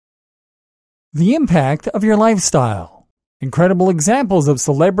The impact of your lifestyle. Incredible examples of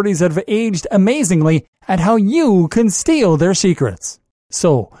celebrities that have aged amazingly and how you can steal their secrets.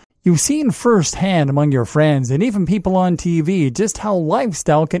 So, you've seen firsthand among your friends and even people on TV just how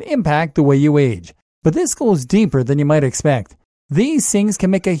lifestyle can impact the way you age. But this goes deeper than you might expect. These things can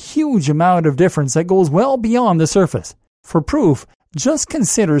make a huge amount of difference that goes well beyond the surface. For proof, just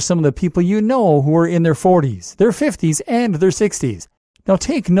consider some of the people you know who are in their 40s, their 50s, and their 60s. Now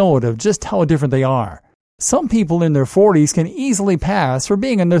take note of just how different they are. Some people in their 40s can easily pass for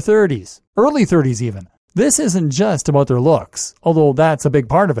being in their 30s, early 30s even. This isn't just about their looks, although that's a big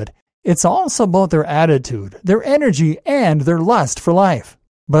part of it. It's also about their attitude, their energy, and their lust for life.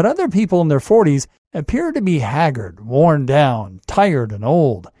 But other people in their 40s appear to be haggard, worn down, tired, and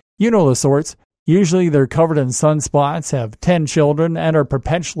old. You know the sorts. Usually they're covered in sunspots, have 10 children, and are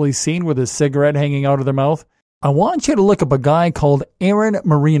perpetually seen with a cigarette hanging out of their mouth. I want you to look up a guy called Aaron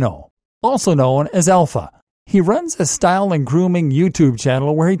Marino, also known as Alpha. He runs a style and grooming YouTube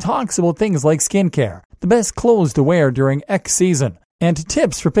channel where he talks about things like skincare, the best clothes to wear during X season, and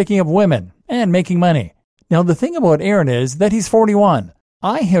tips for picking up women and making money. Now the thing about Aaron is that he's 41.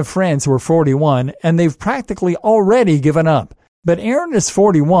 I have friends who are 41 and they've practically already given up. But Aaron is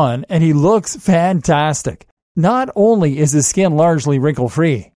 41 and he looks fantastic. Not only is his skin largely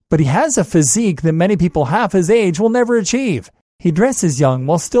wrinkle-free, but he has a physique that many people half his age will never achieve. He dresses young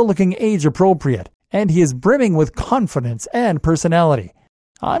while still looking age-appropriate, and he is brimming with confidence and personality.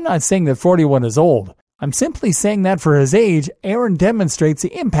 I'm not saying that 41 is old. I'm simply saying that for his age, Aaron demonstrates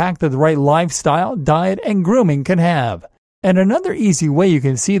the impact that the right lifestyle, diet, and grooming can have. And another easy way you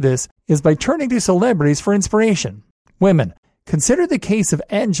can see this is by turning to celebrities for inspiration. Women, consider the case of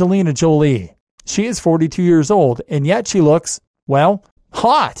Angelina Jolie. She is 42 years old, and yet she looks, well,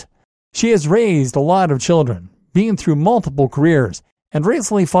 hot. She has raised a lot of children, been through multiple careers, and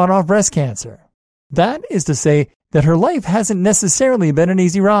recently fought off breast cancer. That is to say that her life hasn't necessarily been an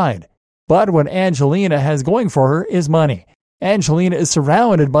easy ride. But what Angelina has going for her is money. Angelina is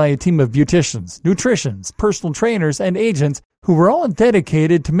surrounded by a team of beauticians, nutritionists, personal trainers, and agents who are all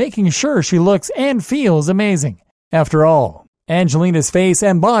dedicated to making sure she looks and feels amazing. After all, Angelina's face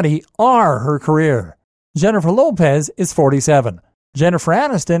and body are her career. Jennifer Lopez is 47. Jennifer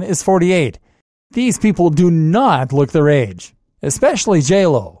Aniston is 48. These people do not look their age, especially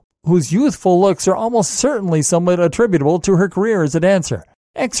J-Lo, whose youthful looks are almost certainly somewhat attributable to her career as a dancer.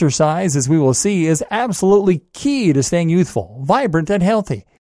 Exercise, as we will see, is absolutely key to staying youthful, vibrant, and healthy.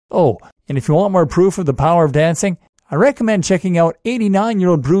 Oh, and if you want more proof of the power of dancing, I recommend checking out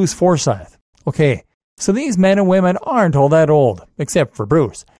 89-year-old Bruce Forsyth. Okay, so these men and women aren't all that old, except for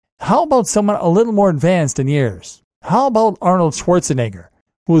Bruce. How about someone a little more advanced in years? How about Arnold Schwarzenegger,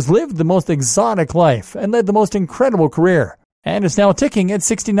 who has lived the most exotic life and led the most incredible career, and is now ticking at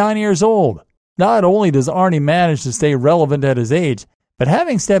 69 years old? Not only does Arnie manage to stay relevant at his age, but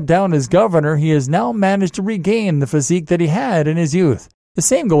having stepped down as governor, he has now managed to regain the physique that he had in his youth. The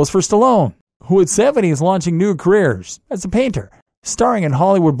same goes for Stallone, who at 70 is launching new careers as a painter, starring in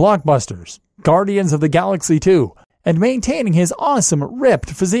Hollywood blockbusters, Guardians of the Galaxy 2, and maintaining his awesome ripped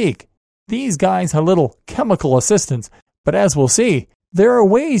physique. These guys have little chemical assistance, but as we'll see, there are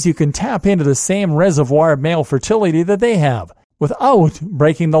ways you can tap into the same reservoir of male fertility that they have, without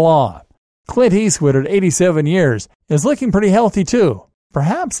breaking the law. Clint Eastwood at 87 years is looking pretty healthy too.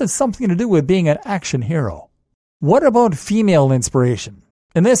 Perhaps it's something to do with being an action hero. What about female inspiration?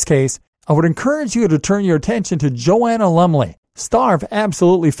 In this case, I would encourage you to turn your attention to Joanna Lumley, star of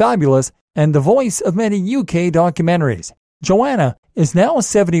Absolutely Fabulous and the voice of many UK documentaries. Joanna is now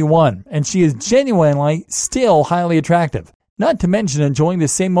 71, and she is genuinely still highly attractive, not to mention enjoying the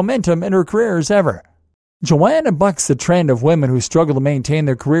same momentum in her career as ever. Joanna bucks the trend of women who struggle to maintain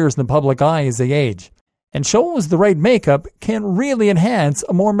their careers in the public eye as they age, and shows the right makeup can really enhance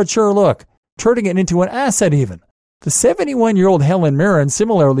a more mature look, turning it into an asset even. The 71-year-old Helen Mirren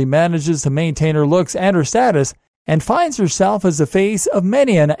similarly manages to maintain her looks and her status, and finds herself as the face of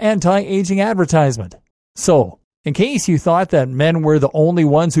many an anti-aging advertisement. So, in case you thought that men were the only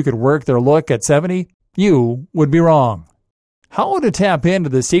ones who could work their look at 70, you would be wrong. How to tap into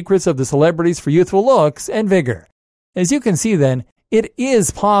the secrets of the celebrities for youthful looks and vigor. As you can see then, it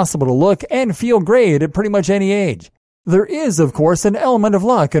is possible to look and feel great at pretty much any age. There is, of course, an element of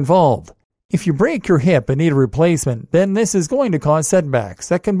luck involved. If you break your hip and need a replacement, then this is going to cause setbacks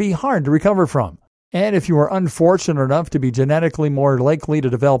that can be hard to recover from. And if you are unfortunate enough to be genetically more likely to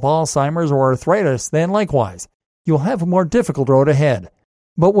develop Alzheimer's or arthritis, then likewise, you'll have a more difficult road ahead.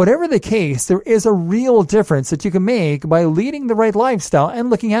 But whatever the case, there is a real difference that you can make by leading the right lifestyle and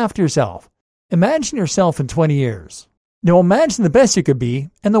looking after yourself. Imagine yourself in 20 years. Now imagine the best you could be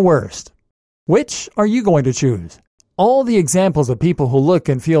and the worst. Which are you going to choose? All the examples of people who look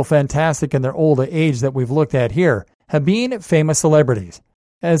and feel fantastic in their older age that we've looked at here have been famous celebrities.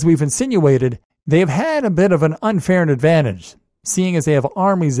 As we've insinuated, they have had a bit of an unfair advantage, seeing as they have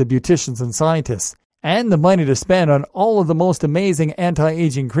armies of beauticians and scientists, and the money to spend on all of the most amazing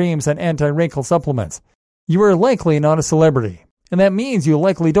anti-aging creams and anti-wrinkle supplements. You are likely not a celebrity, and that means you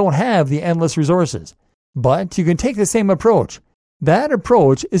likely don't have the endless resources. But you can take the same approach. That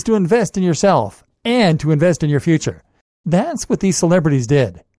approach is to invest in yourself and to invest in your future. That's what these celebrities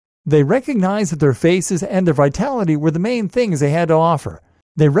did. They recognized that their faces and their vitality were the main things they had to offer.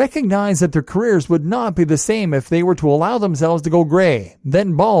 They recognized that their careers would not be the same if they were to allow themselves to go gray,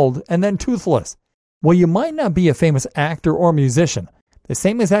 then bald, and then toothless. While you might not be a famous actor or musician, the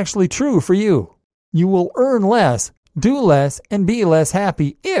same is actually true for you. You will earn less, do less, and be less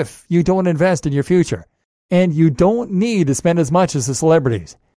happy if you don't invest in your future. And you don't need to spend as much as the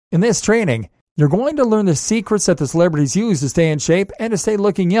celebrities. In this training, you're going to learn the secrets that the celebrities use to stay in shape and to stay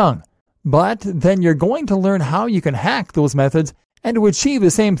looking young. But then you're going to learn how you can hack those methods and to achieve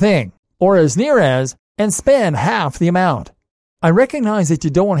the same thing, or as near as, and spend half the amount. I recognize that you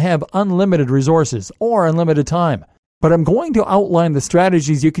don't have unlimited resources or unlimited time, but I'm going to outline the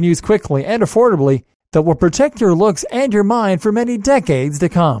strategies you can use quickly and affordably that will protect your looks and your mind for many decades to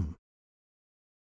come.